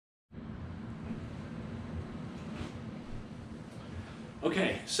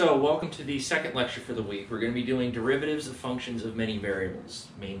Okay, so welcome to the second lecture for the week. We're going to be doing derivatives of functions of many variables,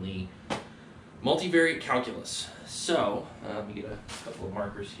 mainly multivariate calculus. So, let me get a couple of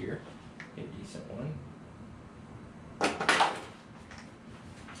markers here, get a decent one.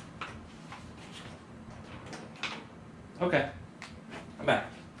 Okay, I'm back.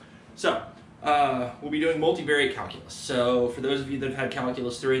 So, we'll be doing multivariate calculus. So, for those of you that have had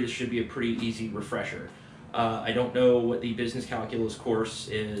Calculus 3, this should be a pretty easy refresher. I don't know what the business calculus course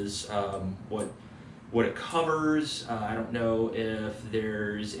is, what it covers. I don't know if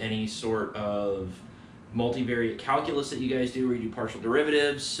there's any sort of multivariate calculus that you guys do where you do partial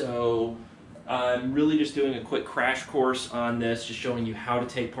derivatives. So I'm really just doing a quick crash course on this, just showing you how to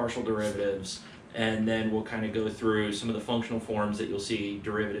take partial derivatives, and then we'll kind of go through some of the functional forms that you'll see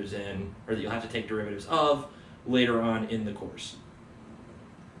derivatives in, or that you'll have to take derivatives of later on in the course.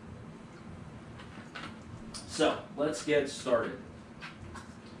 So let's get started.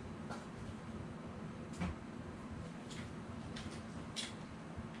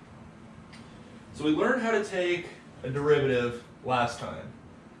 So we learned how to take a derivative last time.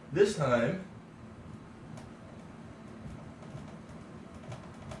 This time,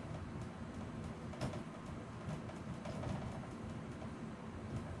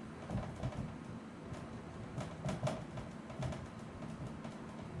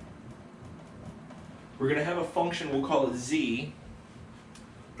 we're going to have a function, we'll call it z,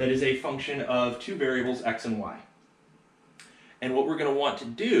 that is a function of two variables, x and y. And what we're going to want to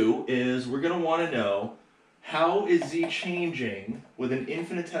do is we're going to want to know how is z changing with an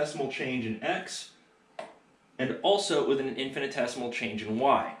infinitesimal change in x and also with an infinitesimal change in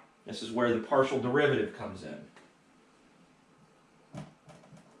y. This is where the partial derivative comes in.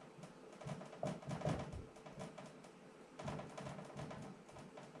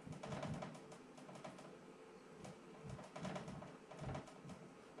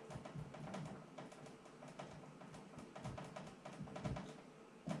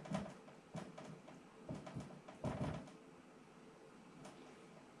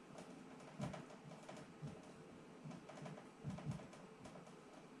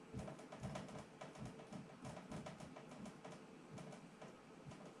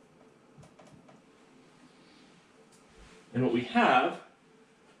 And what we have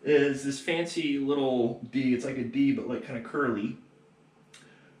is this fancy little d. It's like a d, but like kind of curly.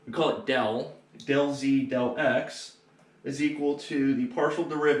 We call it del. Del z del x is equal to the partial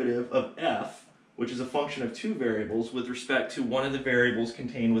derivative of f, which is a function of two variables, with respect to one of the variables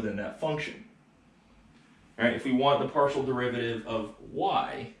contained within that function. All right, if we want the partial derivative of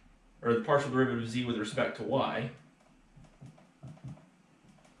y, or the partial derivative of z with respect to y,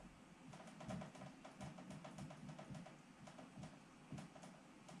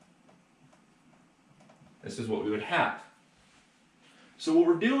 this is what we would have. So what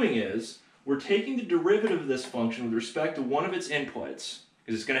we're doing is, we're taking the derivative of this function with respect to one of its inputs,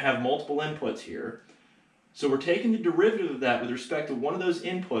 because it's going to have multiple inputs here. So we're taking the derivative of that with respect to one of those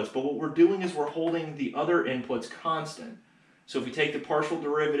inputs, but what we're doing is we're holding the other inputs constant. So if we take the partial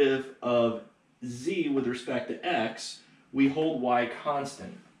derivative of z with respect to x, we hold y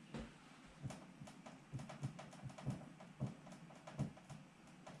constant.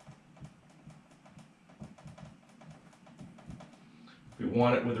 We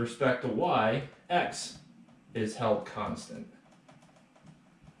want it with respect to y, x is held constant.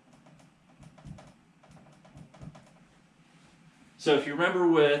 So if you remember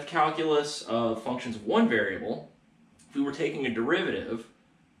with calculus of functions of one variable, if we were taking a derivative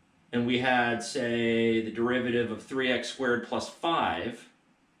and we had, say, the derivative of 3x squared plus 5,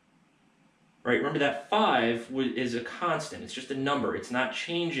 right? Remember that 5 is a constant. It's just a number. It's not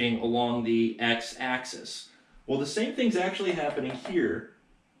changing along the x-axis. Well, the same thing's actually happening here.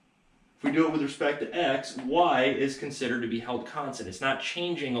 If we do it with respect to x, y is considered to be held constant. It's not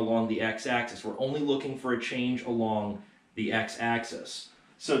changing along the x-axis. We're only looking for a change along the x-axis.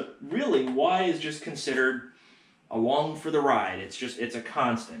 So really, y is just considered along for the ride. It's a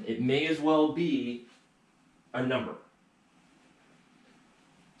constant. It may as well be a number.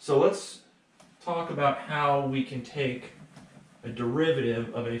 So let's talk about how we can take a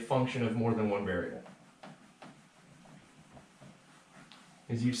derivative of a function of more than one variable.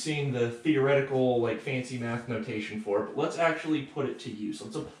 As you've seen the theoretical, like, fancy math notation for it, but let's actually put it to use.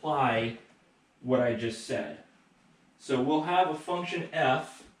 Let's apply what I just said. So we'll have a function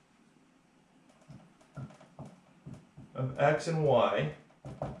f of x and y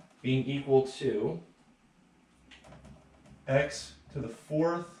being equal to x to the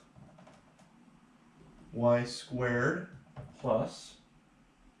fourth y squared plus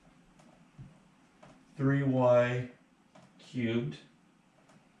 3y cubed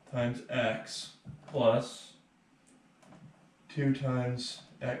times x plus 2 times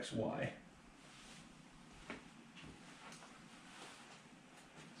xy.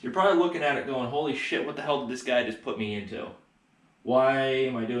 So you're probably looking at it going, holy shit, what the hell did this guy just put me into? Why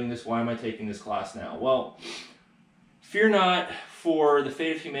am I doing this? Why am I taking this class now? Well, fear not for the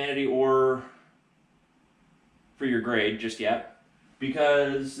fate of humanity or for your grade just yet,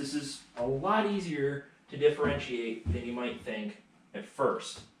 because this is a lot easier to differentiate than you might think at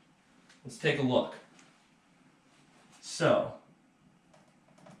first. Let's take a look. So,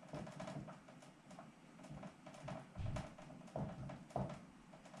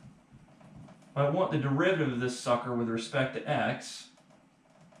 I want the derivative of this sucker with respect to x.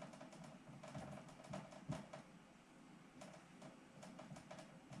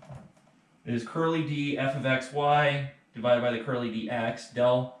 It is curly d f of xy divided by the curly dx,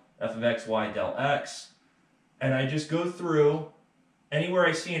 del f of xy del x. And I just go through, anywhere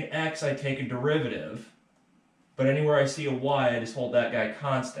I see an x, I take a derivative. But anywhere I see a y, I just hold that guy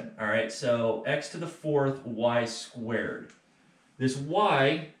constant. All right, so x to the 4th y squared. This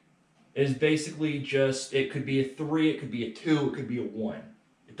y is basically just, it could be a 3, it could be a 2, it could be a 1.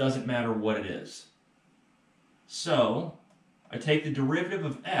 It doesn't matter what it is. So, I take the derivative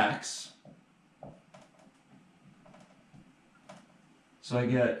of x, so I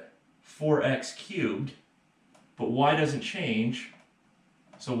get 4x cubed, but y doesn't change,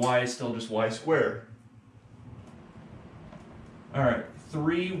 so y is still just y squared. Alright,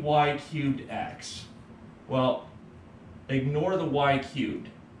 3y cubed x. Well, ignore the y cubed.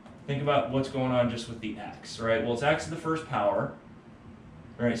 Think about what's going on just with the x, right? Well, it's x to the 1st power.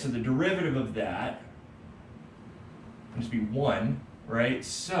 Right, so the derivative of that would just be 1, right?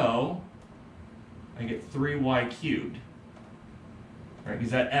 So, I get 3y cubed. Right,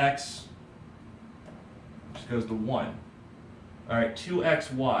 because that x just goes to 1. Alright,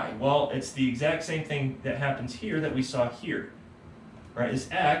 2xy. Well, it's the exact same thing that happens here that we saw here. Right, this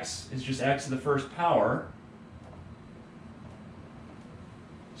x is just x to the 1st power.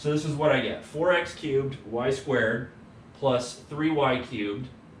 So this is what I get. 4x cubed y squared plus 3y cubed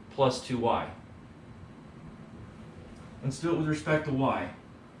plus 2y. Let's do it with respect to y.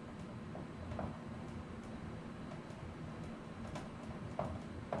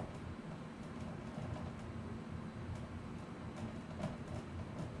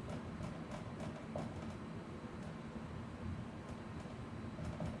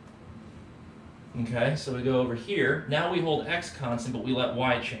 Okay, so we go over here. Now we hold x constant, but we let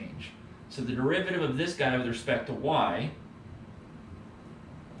y change. So the derivative of this guy with respect to y,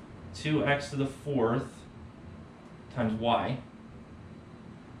 2x to the 4th times y.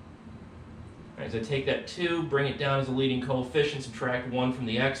 All right, so I take that 2, bring it down as a leading coefficient, subtract 1 from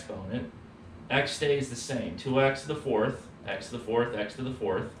the exponent. X stays the same. 2x to the 4th, x to the 4th, x to the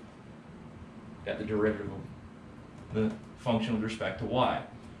 4th. Got the derivative of the function with respect to y.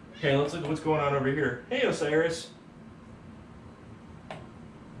 Okay, let's look at what's going on over here. Hey, Osiris.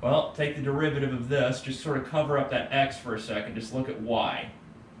 Well, take the derivative of this, just sort of cover up that x for a second, just look at y.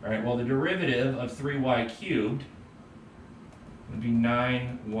 All right, well, the derivative of 3y cubed would be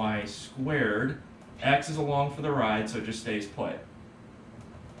 9y squared. X is along for the ride, so it just stays put.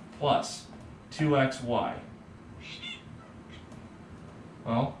 Plus 2xy.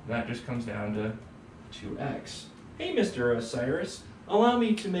 Well, that just comes down to 2x. Hey, Mr. Osiris. Allow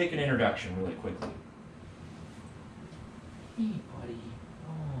me to make an introduction really quickly. Hey, buddy.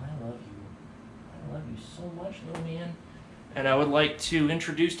 Oh, I love you. I love you so much, little man. And I would like to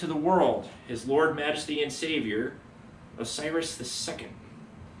introduce to the world His Lord, Majesty, and Savior, Osiris II.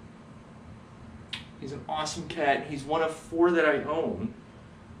 He's an awesome cat. He's one of 4 that I own.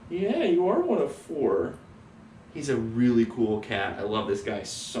 Yeah, you are one of 4. He's a really cool cat. I love this guy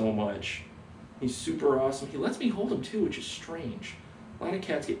so much. He's super awesome. He lets me hold him too, which is strange. A lot of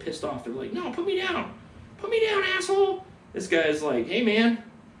cats get pissed off. They're like, no, put me down. Put me down, asshole. This guy's like, hey, man,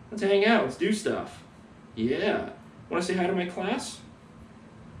 let's hang out. Let's do stuff. Yeah. Want to say hi to my class?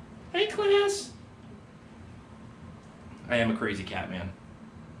 Hey, class. I am a crazy cat, man.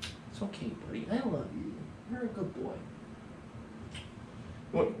 It's okay, buddy. I love you. You're a good boy.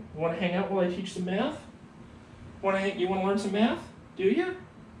 You want to hang out while I teach some math? You want to learn some math? Do you?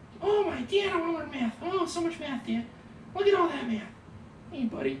 Oh, my dad, I want to learn math. Oh, so much math, Dad. Look at all that math. Hey,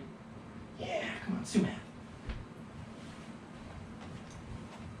 buddy. Yeah, come on, let's do math.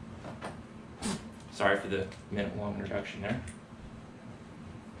 Sorry for the minute-long introduction there.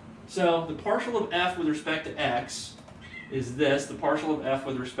 So, the partial of f with respect to x is this. The partial of f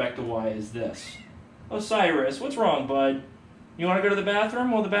with respect to y is this. Osiris, what's wrong, bud? You want to go to the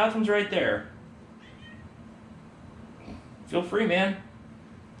bathroom? Well, the bathroom's right there. Feel free, man.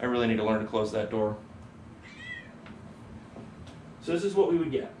 I really need to learn to close that door. So this is what we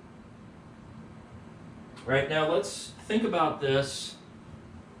would get. Right, now let's think about this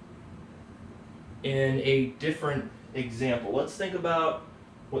in a different example. Let's think about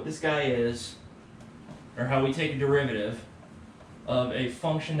what this guy is, or how we take a derivative of a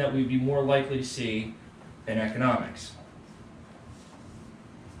function that we'd be more likely to see in economics.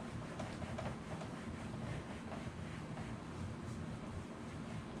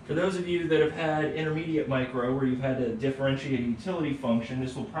 For those of you that have had intermediate micro, where you've had to differentiate a utility function,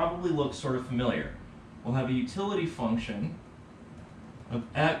 this will probably look sort of familiar. We'll have a utility function of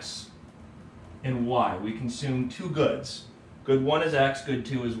x and y. We consume two goods. Good 1 is x, good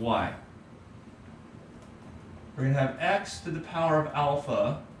 2 is y. We're going to have x to the power of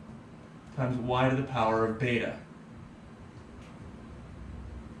alpha times y to the power of beta.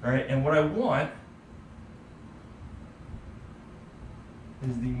 All right, and what I want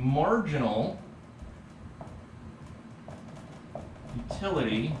is the marginal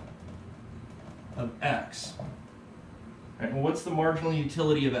utility of x. All right, well, what's the marginal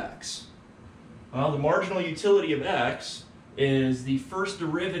utility of x? Well, the marginal utility of x is the first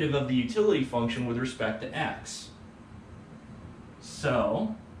derivative of the utility function with respect to x.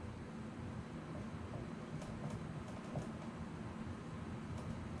 So,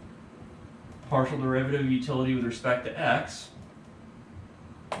 partial derivative of utility with respect to x,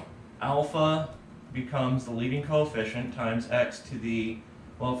 alpha becomes the leading coefficient times x to the,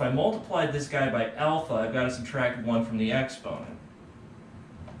 well, if I multiplied this guy by alpha, I've got to subtract 1 from the exponent.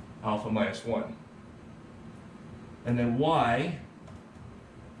 Alpha minus 1. And then y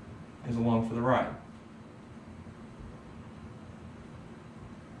is along for the ride.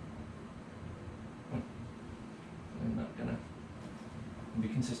 I'm not going to be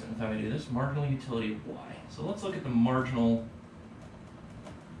consistent with how I do this. Marginal utility of y. So let's look at the marginal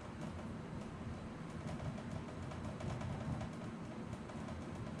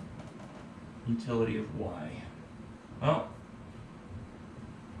utility of y. Well,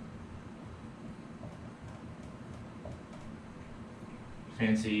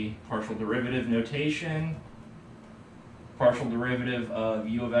 fancy partial derivative notation. Partial derivative of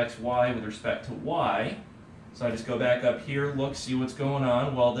u of x, y with respect to y. So I just go back up here, look, see what's going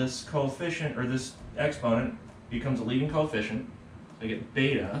on. Well, this coefficient, or this exponent, becomes a leading coefficient. So I get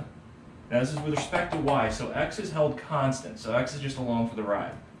beta. Now this is with respect to y, so x is held constant. So x is just along for the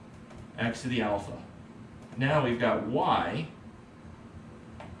ride. X to the alpha. Now we've got y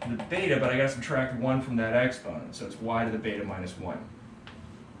to the beta, but I got to subtract 1 from that exponent. So it's y to the beta minus 1.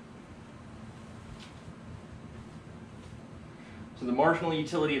 So the marginal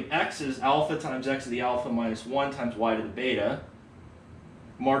utility of x is alpha times x to the alpha minus 1 times y to the beta.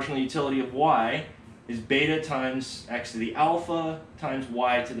 Marginal utility of y is beta times x to the alpha times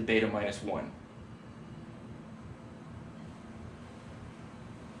y to the beta minus 1.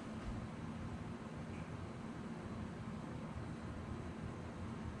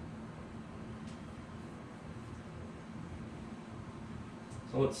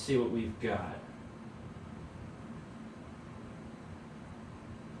 So let's see what we've got.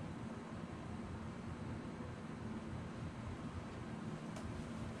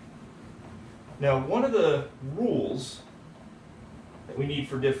 Now, one of the rules that we need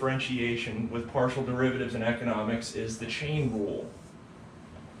for differentiation with partial derivatives in economics is the chain rule.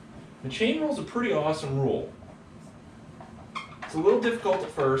 The chain rule is a pretty awesome rule. It's a little difficult at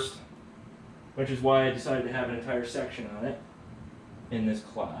first, which is why I decided to have an entire section on it in this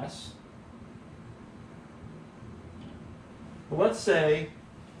class. But let's say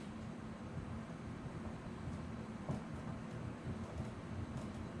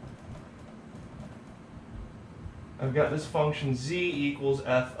I've got this function z equals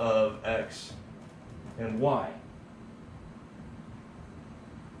f of x and y.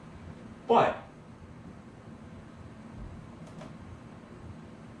 But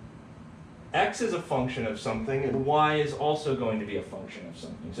x is a function of something and y is also going to be a function of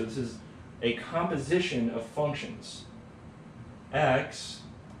something. So this is a composition of functions. X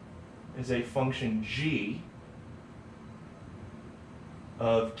is a function g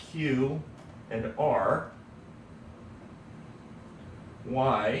of q and r.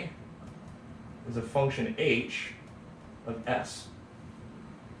 Y is a function h of s.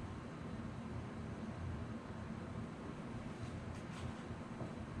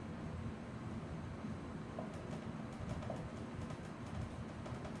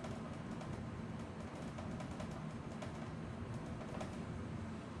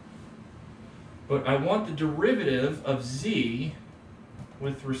 But I want the derivative of z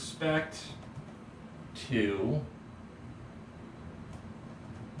with respect to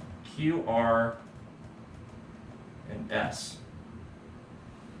Q, R, and S.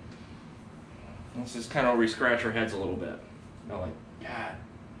 This is kind of where we scratch our heads a little bit. Like, God,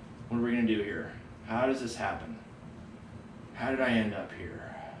 what are we going to do here? How does this happen? How did I end up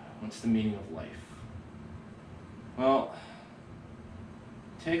here? What's the meaning of life? Well,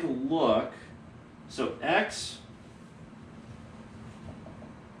 take a look. So x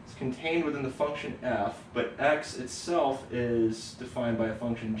is contained within the function f, but x itself is defined by a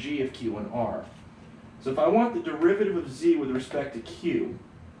function g of q and r. So if I want the derivative of z with respect to q,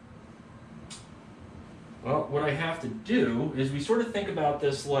 well, what I have to do is we sort of think about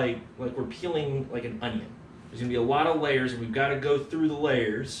this like we're peeling like an onion. There's going to be a lot of layers, and we've got to go through the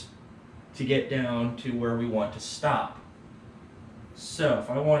layers to get down to where we want to stop. So if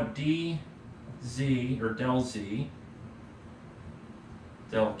I want dz, or del z,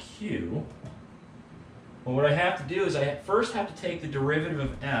 del q, well, what I have to do is I first have to take the derivative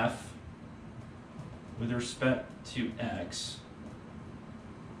of f with respect to x,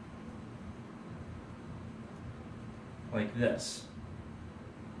 like this.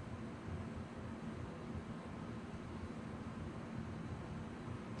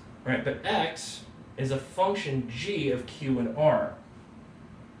 Right, but x is a function g of q and r.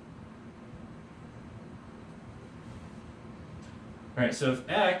 Right, so if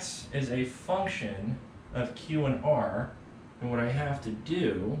x is a function of q and r, then what I have to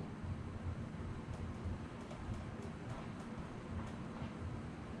do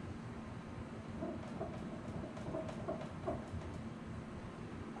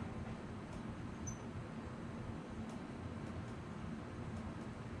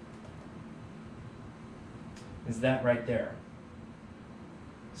is that right there.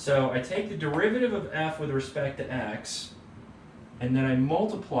 So I take the derivative of f with respect to x, and then I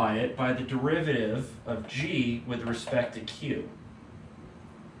multiply it by the derivative of g with respect to q.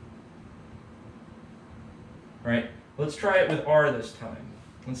 Right? Let's try it with r this time.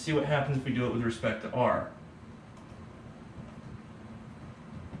 Let's see what happens if we do it with respect to r.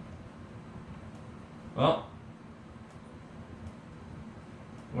 Well,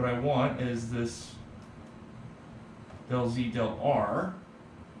 what I want is this del z del r.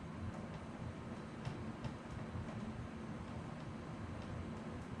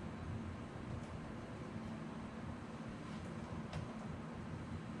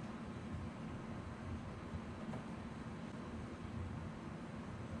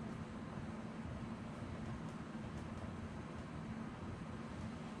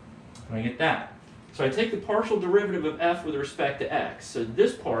 And I get that. So I take the partial derivative of f with respect to x. So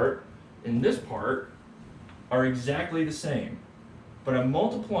this part and this part are exactly the same. But I'm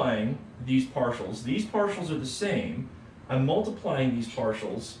multiplying these partials. These partials are the same. I'm multiplying these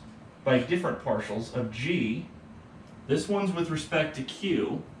partials by different partials of g. This one's with respect to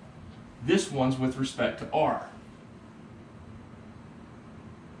q. This one's with respect to r.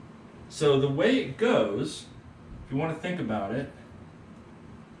 So the way it goes, if you want to think about it,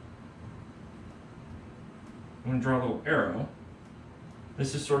 I'm going to draw a little arrow.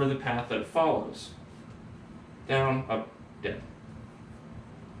 This is sort of the path that it follows. Down, up, down.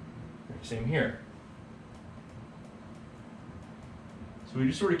 Same here. So we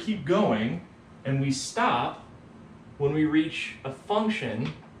just sort of keep going, and we stop when we reach a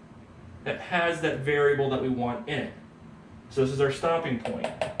function that has that variable that we want in it. So this is our stopping point.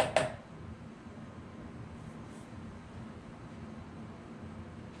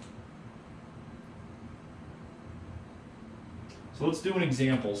 So let's do an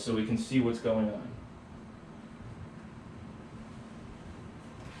example so we can see what's going on.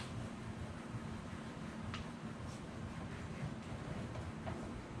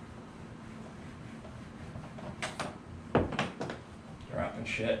 Dropping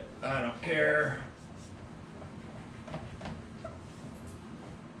shit. I don't care.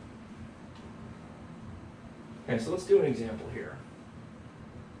 Okay, so let's do an example here.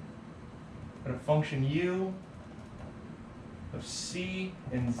 Got a function u of c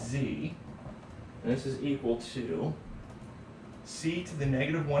and z, and this is equal to c to the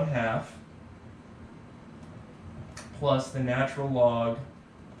negative 1/2 plus the natural log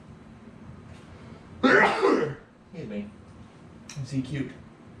excuse me, z cubed.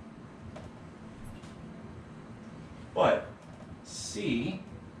 But c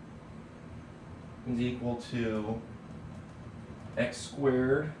is equal to x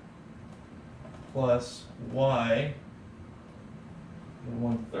squared plus y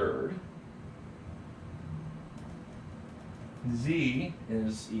 1/3. Z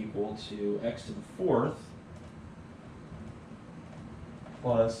is equal to x to the 4th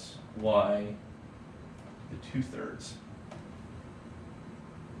plus y to the 2/3.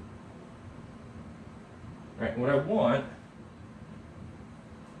 Right, what I want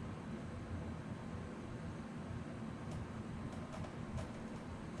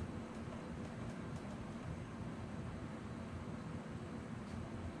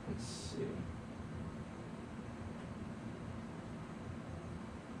let's see.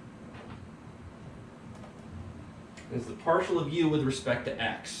 Is the partial of u with respect to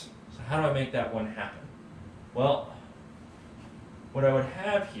x. So how do I make that one happen? Well, what I would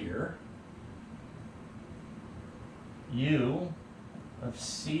have here, u of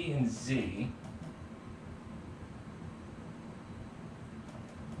c and z,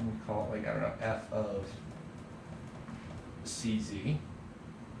 let me call it like, I don't know, f of cz.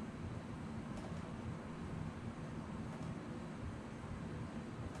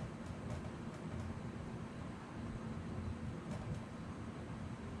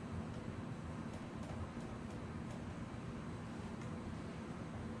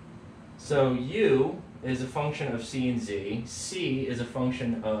 So u is a function of c and z, c is a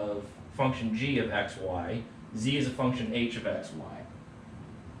function of function g of xy, z is a function h of xy.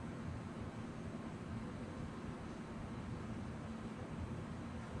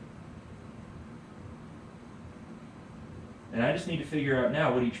 And I just need to figure out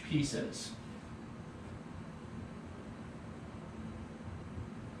now what each piece is.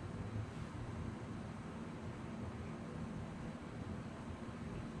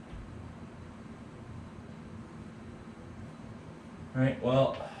 Right,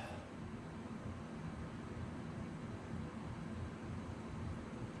 well,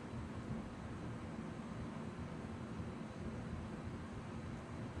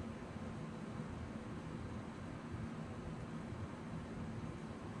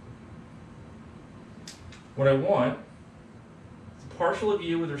 what I want is the partial of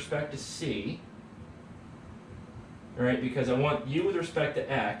u with respect to c, right, because I want u with respect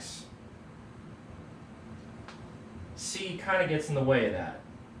to x. C kind of gets in the way of that,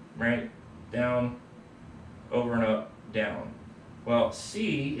 right? Down, over and up, down. Well,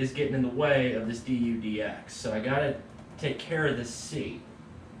 C is getting in the way of this du dx, so I got to take care of this C,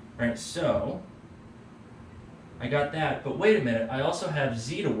 right? So I got that, but wait a minute, I also have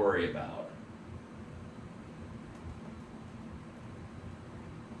z to worry about.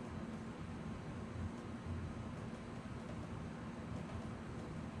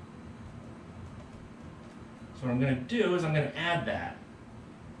 So what I'm going to do is I'm going to add that.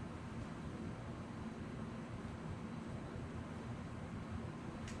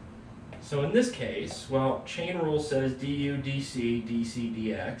 So in this case, well, chain rule says du dc, dc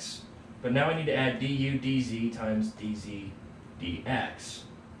dx, but now I need to add du dz times dz dx.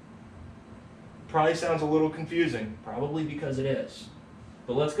 Probably sounds a little confusing, probably because it is.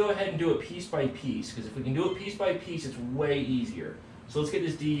 But let's go ahead and do it piece by piece, because if we can do it piece by piece, it's way easier. So let's get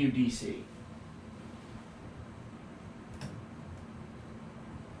this du dc.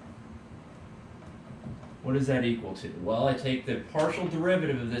 What does that equal to? Well, I take the partial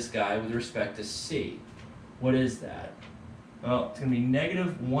derivative of this guy with respect to c. What is that? Well, it's going to be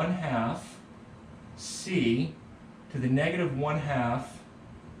negative 1/2 c to the negative 1/2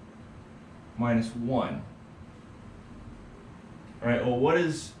 minus 1. All right, well, what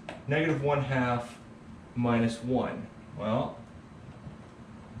is negative 1/2 minus 1? Well,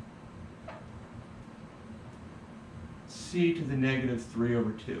 c to the negative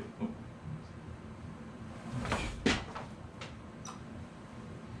 3/2.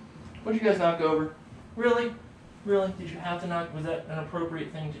 What did you guys knock over? Really? Really? Did you have to knock? Was that an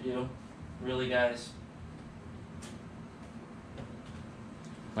appropriate thing to do? Really, guys?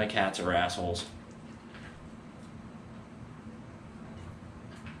 My cats are assholes.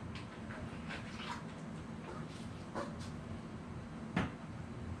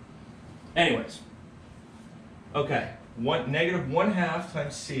 Anyways. Okay. Negative 1/2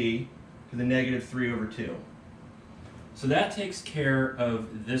 times c to the negative 3/2. So that takes care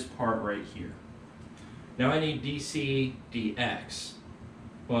of this part right here. Now I need dc dx.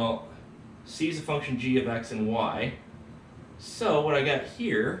 Well, c is a function g of x and y. So what I got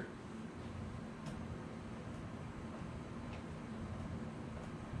here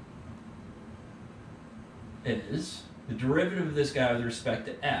is the derivative of this guy with respect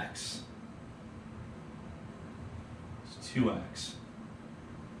to x is 2x.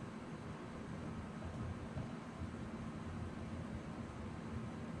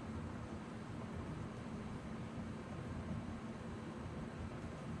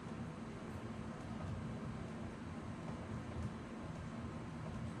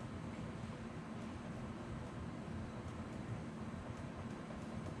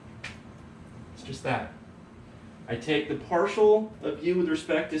 Just that. I take the partial of u with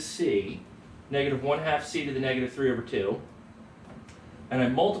respect to c, negative 1/2 c to the negative 3 over 2, and I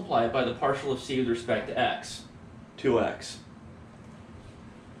multiply it by the partial of c with respect to x, 2x.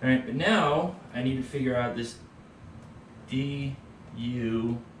 All right, but now I need to figure out this du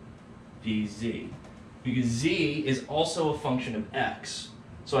dz, because z is also a function of x.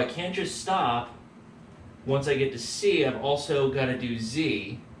 So I can't just stop. Once I get to c, I've also got to do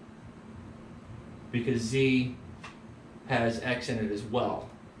z, because z has x in it as well.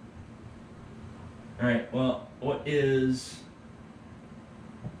 All right, well, what is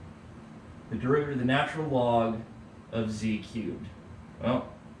the derivative of the natural log of z cubed? Well,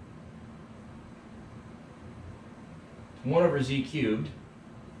 1 over z cubed.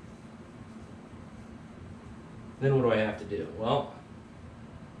 Then what do I have to do? Well,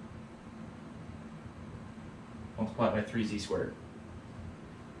 multiply it by 3z squared.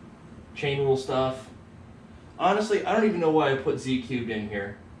 Chain rule stuff. Honestly, I don't even know why I put z cubed in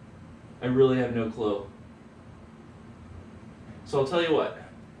here. I really have no clue. So I'll tell you what.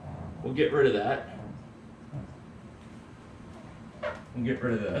 We'll get rid of that. We'll get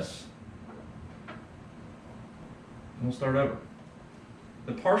rid of this. And we'll start over.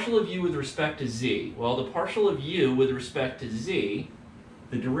 The partial of u with respect to z. Well, the partial of u with respect to z,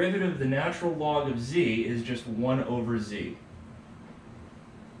 the derivative of the natural log of z is just 1 over z.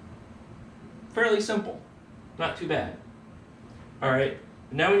 Fairly simple. Not too bad. All right,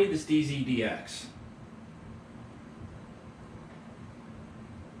 now we need this dz dx.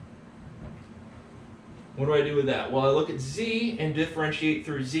 What do I do with that? Well, I look at z and differentiate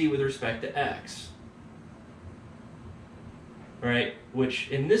through z with respect to x. Right, which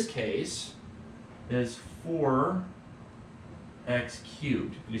in this case is 4x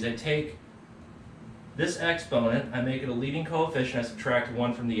cubed, because I take this exponent, I make it a leading coefficient, I subtract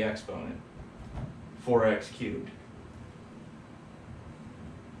 1 from the exponent, 4x cubed.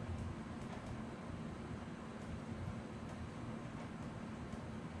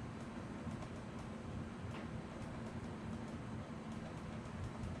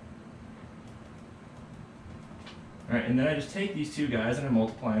 All right, and then I just take these two guys and I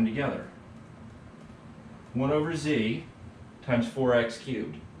multiply them together. 1 over z times 4x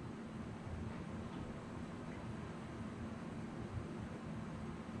cubed.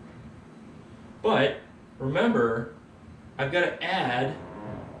 But remember, I've got to add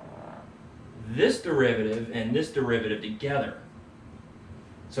this derivative and this derivative together.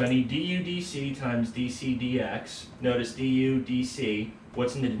 So I need du dc times dc dx. Notice du dc.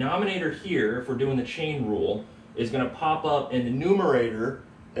 What's in the denominator here, if we're doing the chain rule, is going to pop up in the numerator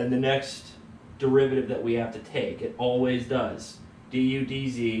and the next derivative that we have to take. It always does. Du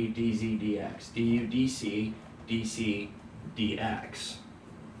dz dz dx. Du dc dc dx.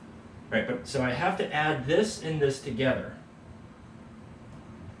 Right, but so I have to add this and this together.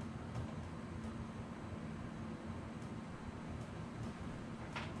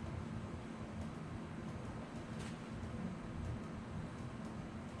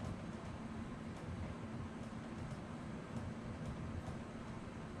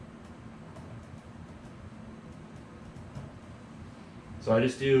 So I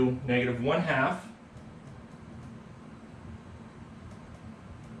just do negative 1/2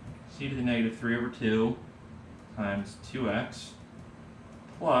 c to the negative 3 over 2 times 2x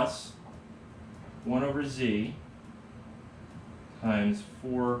plus 1 over z times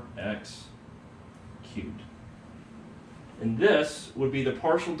 4x cubed. And this would be the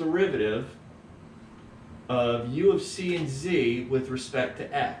partial derivative of u of c and z with respect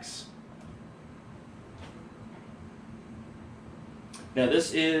to x. Now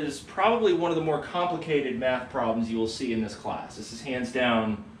this is probably one of the more complicated math problems you will see in this class. This is hands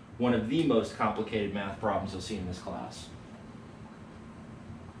down one of the most complicated math problems you'll see in this class.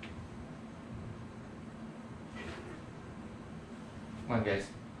 Come on guys,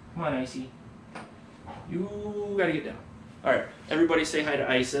 come on Icy. You gotta get down. All right, everybody say hi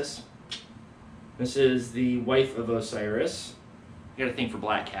to Isis. This is the wife of Osiris. You got a thing for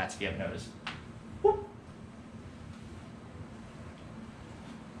black cats if you haven't noticed. Whoop.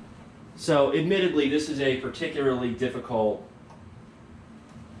 So admittedly, this is a particularly difficult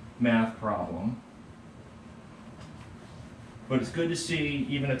math problem, but it's good to see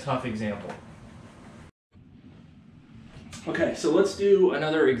even a tough example. Okay, so let's do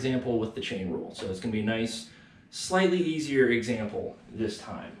another example with the chain rule. So it's going to be a nice, slightly easier example this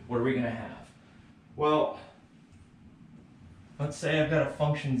time. What are we going to have? Well, let's say I've got a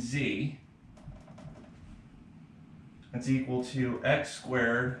function z that's equal to x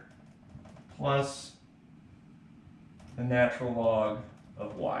squared plus the natural log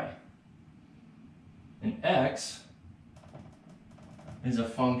of y. And x is a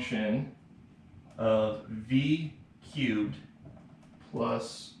function of v cubed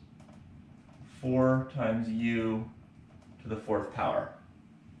plus 4 times u to the 4th power.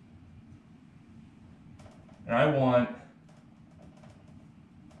 And I want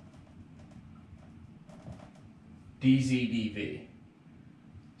dz dv.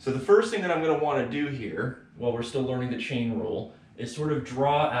 So the first thing that I'm going to want to do here, while we're still learning the chain rule, is sort of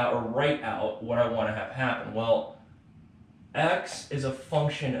draw out or write out what I want to have happen. Well, x is a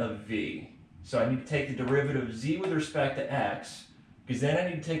function of v. So I need to take the derivative of z with respect to x, because then I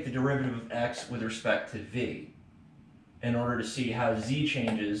need to take the derivative of x with respect to v in order to see how z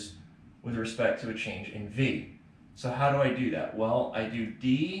changes with respect to a change in v. So how do I do that? Well, I do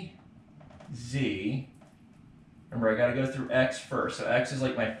dz. Remember, I got to go through x first. So x is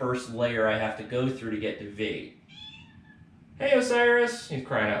like my first layer I have to go through to get to v. Hey, Osiris! He's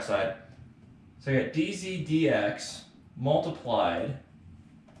crying outside. So I got dz dx multiplied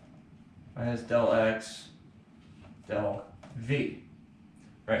minus del x del v.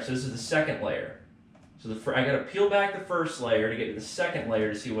 Right, so this is the second layer. So I got to peel back the first layer to get to the second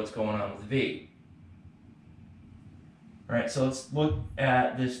layer to see what's going on with v. All right, so let's look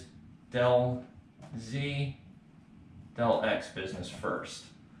at this del z del x business first.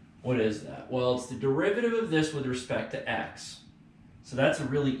 What is that? Well, it's the derivative of this with respect to x. So that's a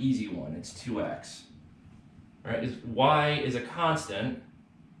really easy one. It's 2x. Right? Y is a constant.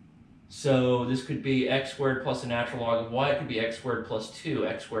 So this could be x squared plus a natural log of y. It could be x squared plus 2,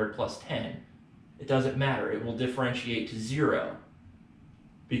 x squared plus 10. It doesn't matter. It will differentiate to 0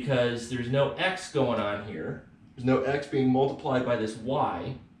 because there's no x going on here. There's no x being multiplied by this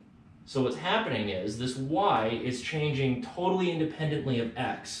y. So what's happening is this y is changing totally independently of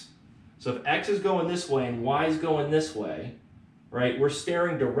x. So if x is going this way and y is going this way, right, we're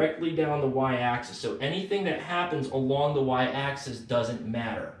staring directly down the y-axis. So anything that happens along the y-axis doesn't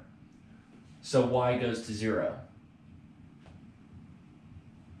matter. So y goes to 0.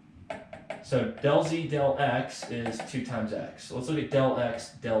 So del z del x is 2 times x. So let's look at del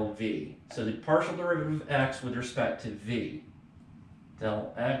x del v. So the partial derivative of x with respect to v.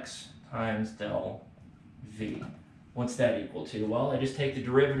 Del x times del v. What's that equal to? Well, I just take the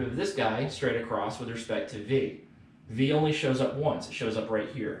derivative of this guy straight across with respect to v. V only shows up once. It shows up right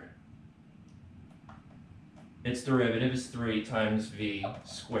here. Its derivative is 3 times v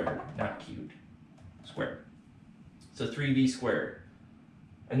squared, not cubed, squared. So 3v squared.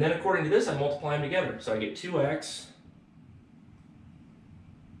 And then according to this, I multiply them together. So I get 2x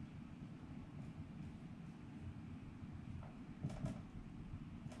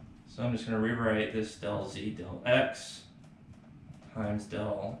so I'm just going to rewrite this del z del x times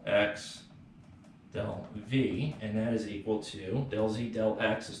del x del v, and that is equal to del z del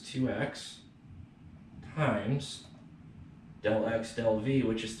x is 2x times del x del v,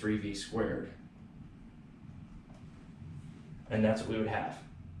 which is 3v squared. And that's what we would have.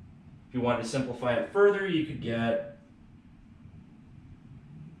 If you wanted to simplify it further, you could get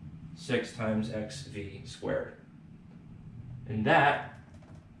 6 times xv squared. And that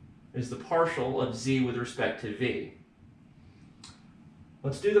is the partial of z with respect to v.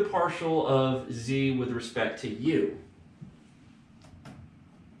 Let's do the partial of z with respect to u.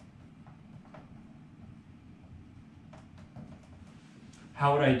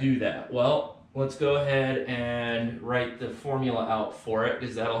 How would I do that? Well, let's go ahead and write the formula out for it,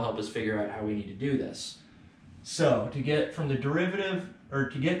 because that'll help us figure out how we need to do this. So, to get from the derivative, or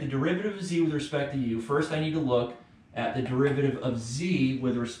to get the derivative of z with respect to u, first I need to look at the derivative of z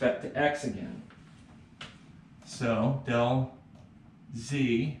with respect to x again. So, del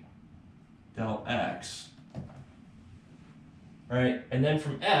z del x. Right? And then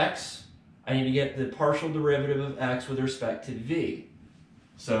from x, I need to get the partial derivative of x with respect to v.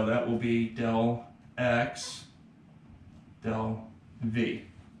 So that will be del x del v.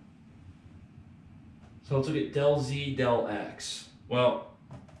 So let's look at del z del x. Well,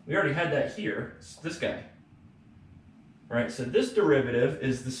 we already had that here. It's this guy. Right? So this derivative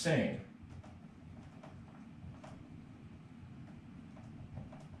is the same.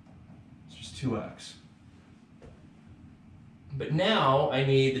 It's just 2x. But now I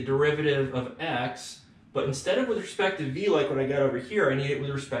need the derivative of x, but instead of with respect to v like what I got over here, I need it with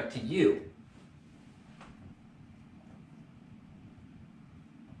respect to u.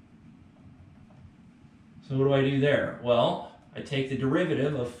 So what do I do there? Well, I take the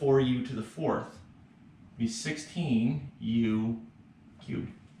derivative of 4u to the 4th. It'd be 16u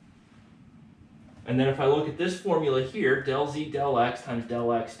cubed. And then if I look at this formula here, del z del x times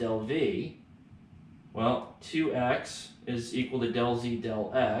del x del v, well, 2x is equal to del z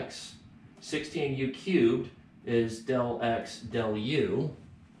del x. 16u cubed is del x del u.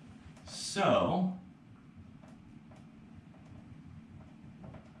 So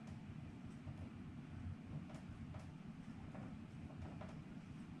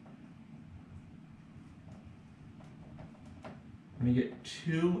I'm going to get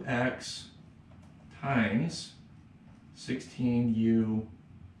 2x times 16u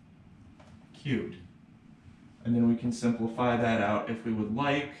cubed. And then we can simplify that out if we would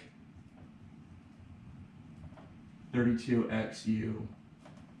like. 32xu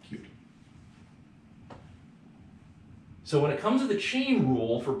cubed. So when it comes to the chain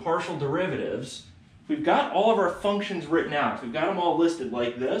rule for partial derivatives, we've got all of our functions written out. We've got them all listed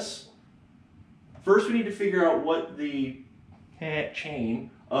like this. First, we need to figure out what the chain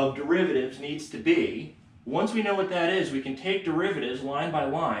of derivatives needs to be. Once we know what that is, we can take derivatives line by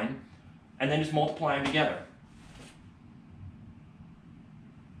line and then just multiply them together.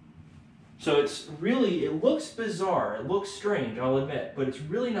 So it's really, it looks bizarre, it looks strange, I'll admit, but it's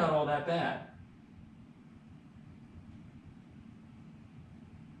really not all that bad.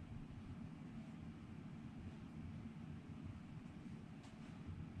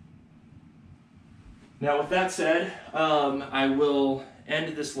 Now with that said, I will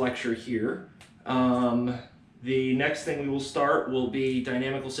end this lecture here. The next thing we will start will be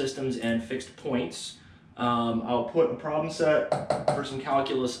dynamical systems and fixed points. I'll put a problem set for some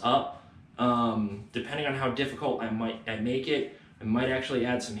calculus up. Depending on how difficult I make it, I might actually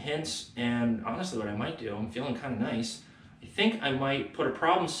add some hints, and honestly what I might do, I'm feeling kind of nice, I think I might put a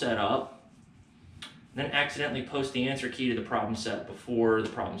problem set up, then accidentally post the answer key to the problem set before the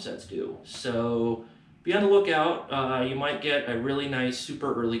problem set's due. So be on the lookout, you might get a really nice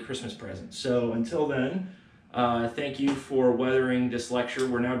super early Christmas present. So until then, thank you for weathering this lecture.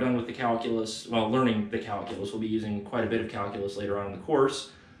 We're now done with the calculus, well, learning the calculus. We'll be using quite a bit of calculus later on in the course.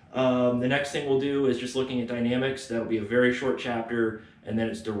 The next thing we'll do is just looking at dynamics. That'll be a very short chapter, and then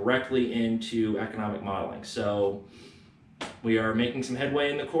it's directly into economic modeling. So we are making some headway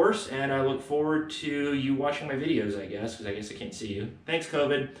in the course, and I look forward to you watching my videos, I guess, because I guess I can't see you. Thanks,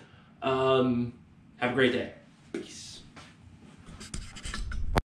 COVID. Have a great day. Peace.